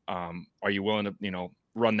on. Are you willing to,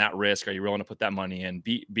 run that risk? Are you willing to put that money in?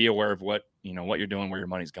 Be aware of what you're doing, where your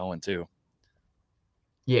money's going to.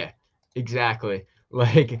 Yeah, exactly.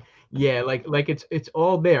 Like yeah, like it's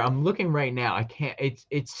all there. I'm looking right now. I can't.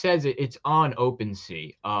 It says it's on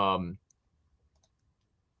OpenSea.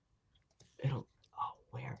 It'll. Oh,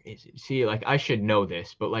 where is it? See, like I should know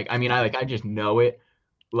this, but like I mean, I just know it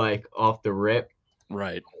like off the rip.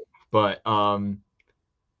 Right. But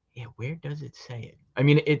yeah, where does it say it? I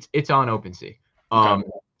mean, it's on OpenSea. Okay. Um,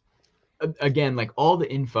 again, like all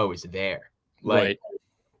the info is there. Like Right.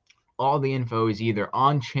 all the info is either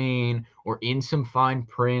on chain or in some fine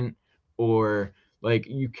print, or like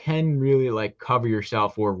you can really like cover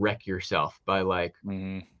yourself or wreck yourself by like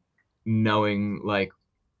Mm-hmm. knowing like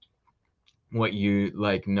what you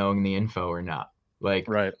like knowing the info or not. Like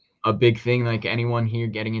Right. a big thing, like anyone here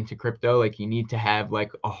getting into crypto, like you need to have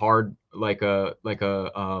like a hard a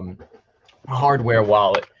hardware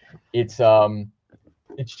wallet.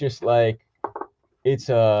 It's just like it's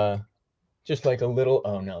just like a little,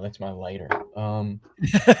 oh no, that's my lighter.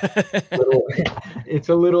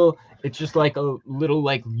 Little, it's just like a little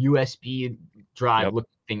like USB drive Yep. looking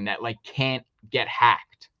thing that like can't get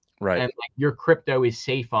hacked. Right. And like your crypto is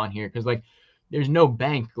safe on here because like there's no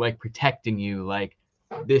bank like protecting you. Like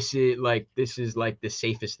this is like the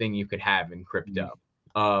safest thing you could have in crypto.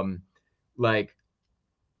 Like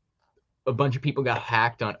a bunch of people got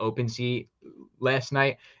hacked on OpenSea last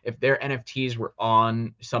night. If their NFTs were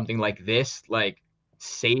on something like this, like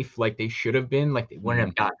safe, like they should have been, like they wouldn't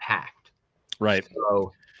have gotten hacked. Right.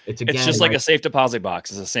 So it's It's again just like a safe deposit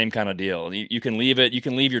box. It's the same kind of deal. You can leave it. You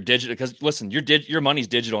can leave your digital because listen, your money's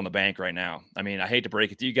digital in the bank right now. I mean, I hate to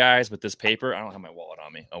break it to you guys, but this paper, I don't have my wallet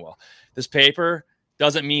on me. Oh well, this paper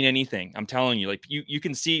doesn't mean anything. I'm telling you, like you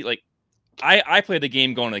can see, like I play the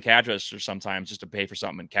game going to the cash register sometimes just to pay for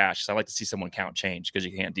something in cash. So I like to see someone count change because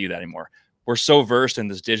you can't do that anymore. We're so versed in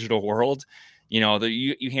this digital world.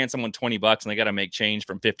 You hand someone $20 and they got to make change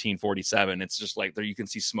from 1547. It's just like you can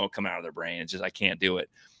see smoke come out of their brain. It's just I can't do it.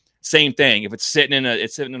 Same thing. If it's sitting in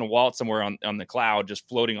a wallet somewhere on the cloud, just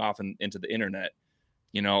floating off into the internet,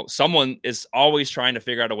 someone is always trying to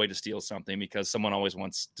figure out a way to steal something because someone always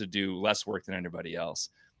wants to do less work than anybody else.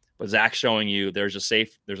 But Zach's showing you there's a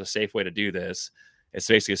safe way to do this. It's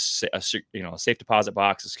basically a safe deposit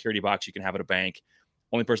box, a security box you can have at a bank.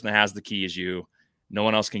 Only person that has the key is you. No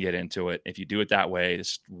one else can get into it. If you do it that way,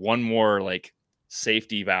 it's one more like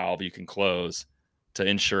safety valve you can close to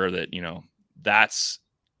ensure that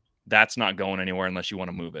that's not going anywhere unless you want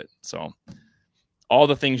to move it. So all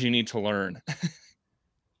the things you need to learn.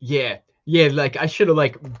 Yeah. Like I should have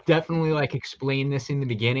like definitely like explained this in the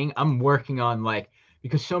beginning. I'm working on like,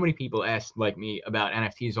 because so many people ask like me about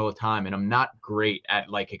NFTs all the time, and I'm not great at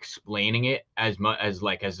like explaining it as much as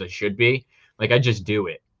like as I should be. Like I just do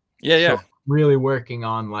it. So Yeah. I'm really working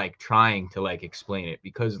on like trying to like explain it,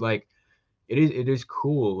 because like it is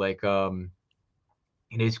cool. Like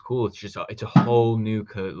it is cool. It's just it's a whole new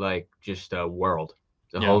like just a world.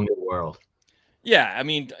 It's a Yeah. whole new world. Yeah. I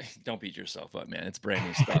mean, don't beat yourself up, man. It's brand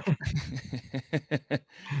new stuff.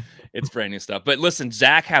 It's brand new stuff. But listen,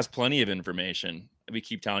 Zach has plenty of information. We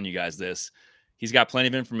keep telling you guys this. He's got plenty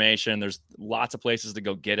of information. There's lots of places to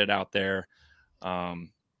go get it out there.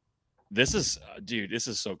 This is, dude, this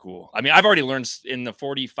is so cool. I mean, I've already learned in the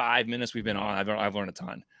 45 minutes we've been on, I've learned a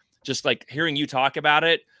ton. Just like hearing you talk about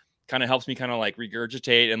it kind of helps me kind of like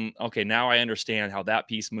regurgitate and okay, now I understand how that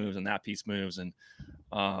piece moves and that piece moves. And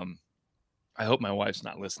I hope my wife's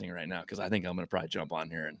not listening right now, because I think I'm going to probably jump on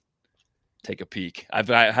here and take a peek. I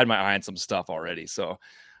had my eye on some stuff already. So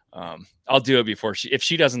I'll do it before if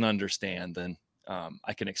she doesn't understand, then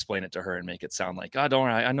I can explain it to her and make it sound like, oh, don't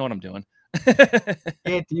worry, I know what I'm doing.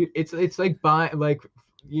 Yeah, dude, it's like buying, like,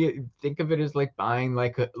 you think of it as like buying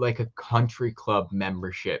like a country club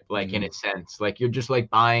membership, like in a sense, like you're just like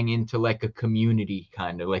buying into like a community,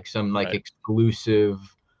 kind of like some like exclusive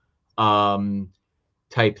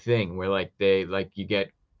type thing where like they like you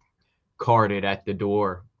get carded at the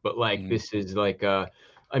door, but like this is like I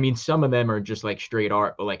mean, some of them are just like straight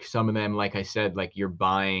art, but like some of them, like I said, like you're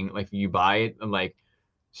buying, like you buy it, and like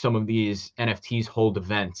some of these NFTs hold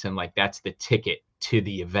events, and like that's the ticket to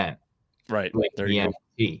the event, right? Like There the you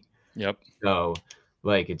NFT. go. Yep. So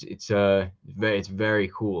like it's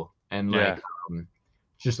very cool, and like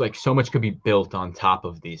just like so much could be built on top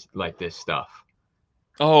of these, like this stuff.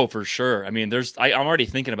 Oh, for sure. I mean, I'm already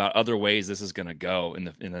thinking about other ways this is going to go in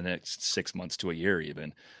the next 6 months to a year,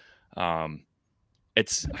 even. I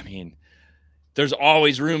mean, there's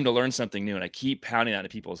always room to learn something new, and I keep pounding that in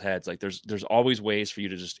people's heads. Like there's always ways for you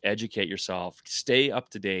to just educate yourself, stay up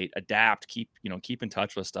to date, adapt, keep in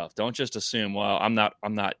touch with stuff. Don't just assume, well, I'm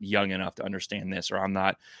not young enough to understand this, or I'm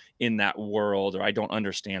not in that world, or I don't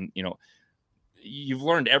understand. You've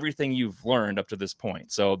learned everything you've learned up to this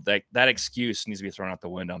point, so that excuse needs to be thrown out the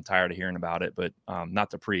window. I'm tired of hearing about it, but not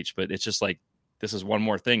to preach, but it's just like, this is one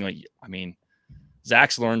more thing. Like, I mean,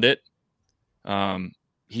 Zach's learned it.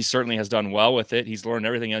 He certainly has done well with it. He's learned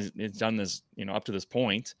everything he's done this, up to this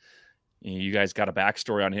point. You guys got a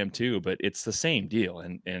backstory on him too, but it's the same deal.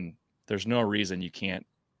 And there's no reason you can't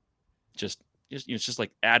just it's just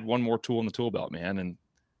like add one more tool in the tool belt, man, and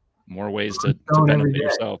more ways to benefit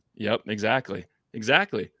yourself. Yep, exactly.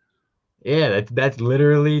 Yeah, that's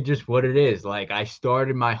literally just what it is. Like I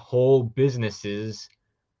started my whole businesses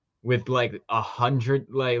with like 100,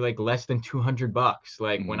 like less than $200.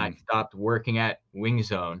 Like when I stopped working at Wing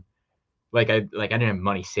Zone, like I didn't have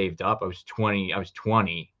money saved up. I was 20.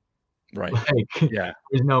 Right. Like yeah.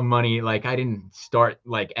 There's no money. Like I didn't start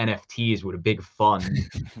like NFTs with a big fund.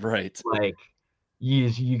 Right. Like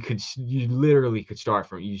you literally could start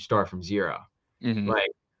from zero.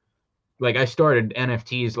 Like I started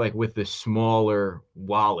NFTs like with the smaller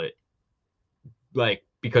wallet, like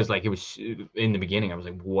because like it was in the beginning I was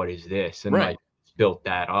like, what is this? And like built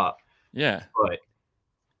that up. Yeah. But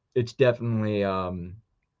it's definitely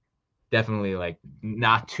like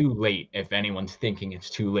not too late if anyone's thinking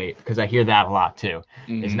it's too late, because I hear that a lot too.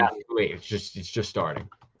 It's not too late. It's just starting.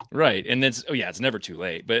 Right. And it's never too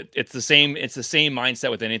late, but it's the same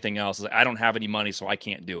mindset with anything else. It's like, I don't have any money, so I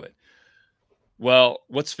can't do it. Well,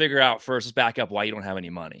 let's figure out first, let's back up why you don't have any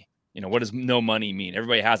money. What does no money mean?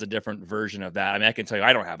 Everybody has a different version of that. I mean, I can tell you,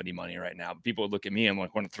 I don't have any money right now. People would look at me and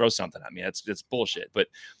want to throw something at me. It's bullshit, but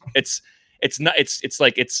it's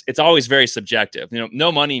always very subjective.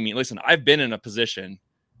 No money mean, listen, I've been in a position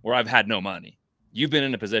where I've had no money. You've been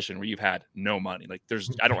in a position where you've had no money. Like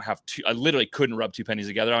I literally couldn't rub two pennies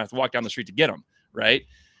together. I have to walk down the street to get them. Right.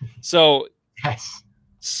 So yes,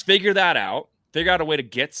 figure that out, figure out a way to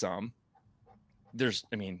get some. There's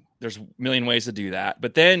a million ways to do that,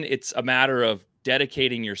 but then it's a matter of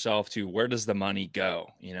dedicating yourself to, where does the money go?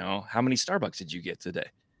 How many Starbucks did you get today?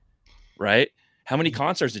 Right. How many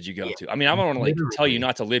concerts did you go to? I mean, I don't want to tell you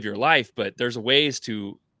not to live your life, but there's ways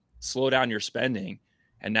to slow down your spending.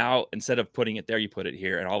 And now instead of putting it there, you put it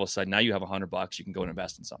here. And all of a sudden now you have $100, you can go and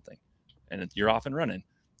invest in something and you're off and running.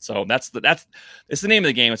 So it's the name of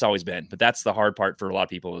the game. It's always been, but that's the hard part for a lot of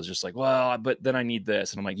people, is just like, well, but then I need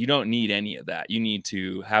this. And I'm like, you don't need any of that. You need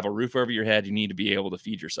to have a roof over your head. You need to be able to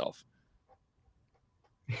feed yourself.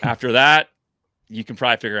 After that, you can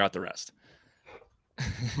probably figure out the rest.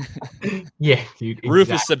 Yeah, dude. Roof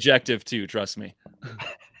is Exactly. subjective too. Trust me.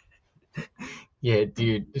 Yeah,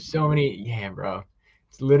 dude. There's so many. Yeah, bro.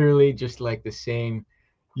 It's literally just like the same.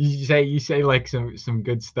 You say like some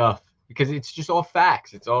good stuff because it's just all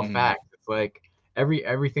facts. It's all facts. It's like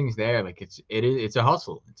everything's there. Like it's a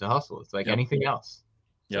hustle. It's a hustle. It's like anything else.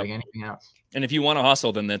 It's like anything else. And if you want to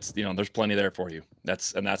hustle, then that's, there's plenty there for you.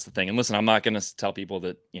 That's the thing. And listen, I'm not going to tell people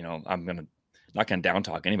that, I'm not going to down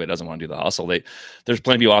talk anybody that doesn't want to do the hustle. There's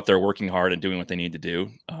plenty of people out there working hard and doing what they need to do.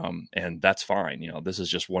 And that's fine. This is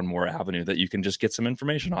just one more avenue that you can just get some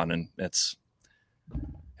information on. And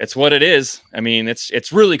it's what it is. I mean,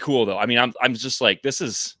 it's really cool though. I mean, I'm just like, this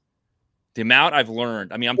is the amount I've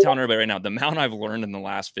learned. I mean, I'm telling everybody right now, the amount I've learned in the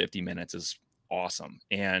last 50 minutes is awesome.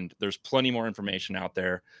 And there's plenty more information out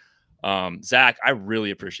there. Zach, I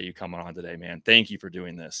really appreciate you coming on today, man. Thank you for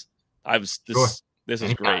doing this. This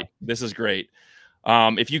is great. This is great.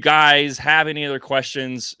 If you guys have any other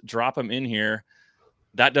questions, drop them in here.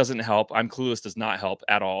 That doesn't help. I'm Clueless does not help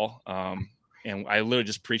at all. And I literally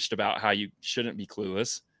just preached about how you shouldn't be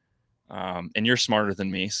clueless. And you're smarter than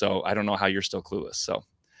me, so I don't know how you're still clueless. So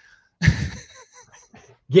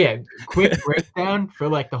yeah, quick breakdown for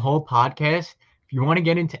like the whole podcast. If you want to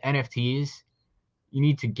get into NFTs, you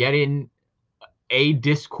need to get in a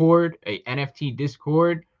Discord, a NFT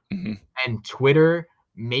Discord, and Twitter,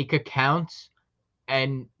 make accounts,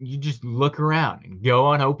 and you just look around and go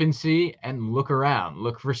on OpenSea and look around.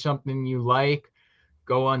 Look for something you like.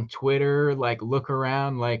 Go on Twitter, like look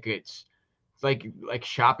around, like it's like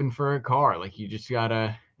shopping for a car. Like you just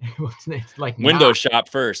gotta it's like window shop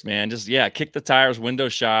first, man. Just kick the tires, window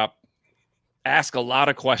shop, ask a lot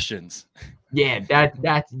of questions. Yeah, that.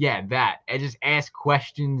 I just ask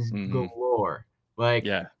questions galore. Like,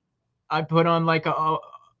 I put on like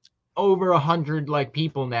over 100 like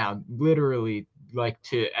people now, literally like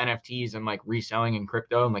to NFTs and like reselling and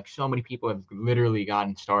crypto, and like so many people have literally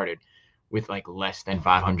gotten started with like less than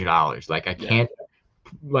 $500. Like I can't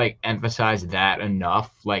like emphasize that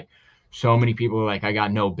enough. Like so many people are like, I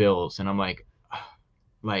got no bills, and I'm like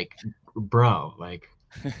bro, like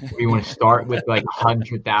you want to start with like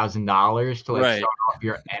 $100,000 to like start off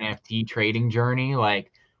your NFT trading journey?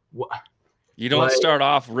 Like what? You don't start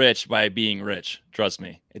off rich by being rich. Trust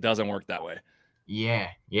me, it doesn't work that way. Yeah,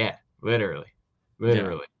 literally.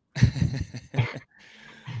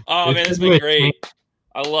 Oh man, this has been great.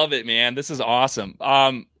 I love it, man. This is awesome.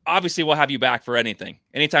 Obviously, we'll have you back for anything.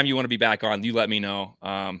 Anytime you want to be back on, you let me know.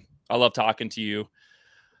 I love talking to you.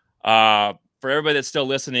 For everybody that's still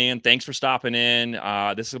listening, thanks for stopping in.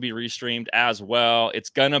 This will be restreamed as well.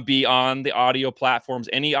 It's going to be on the audio platforms.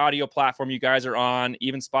 Any audio platform you guys are on,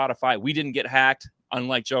 even Spotify. We didn't get hacked,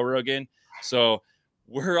 unlike Joe Rogan. So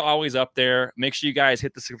we're always up there. Make sure you guys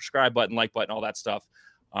hit the subscribe button, like button, all that stuff.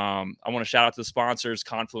 I want to shout out to the sponsors,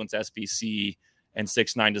 Confluence SBC and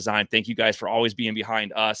 6ix9ine Design. Thank you guys for always being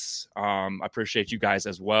behind us. I appreciate you guys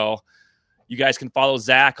as well. You guys can follow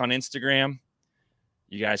Zach on Instagram.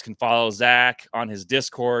 You guys can follow Zach on his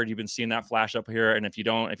Discord. You've been seeing that flash up here. And if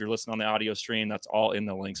you're listening on the audio stream, that's all in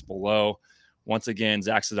the links below. Once again,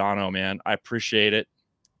 Zach Sedano, man, I appreciate it.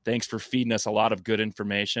 Thanks for feeding us a lot of good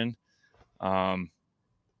information.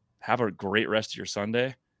 Have a great rest of your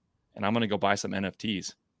Sunday. And I'm going to go buy some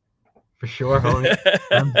NFTs. For sure, homie.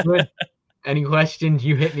 I'm good. Any questions,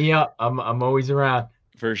 you hit me up. I'm always around.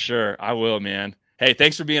 For sure. I will, man. Hey,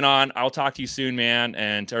 thanks for being on. I'll talk to you soon, man.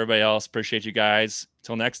 And to everybody else, appreciate you guys.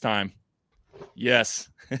 Till next time. Yes.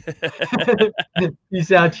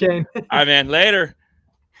 Peace out, Shane. All right, man. Later.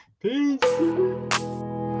 Peace.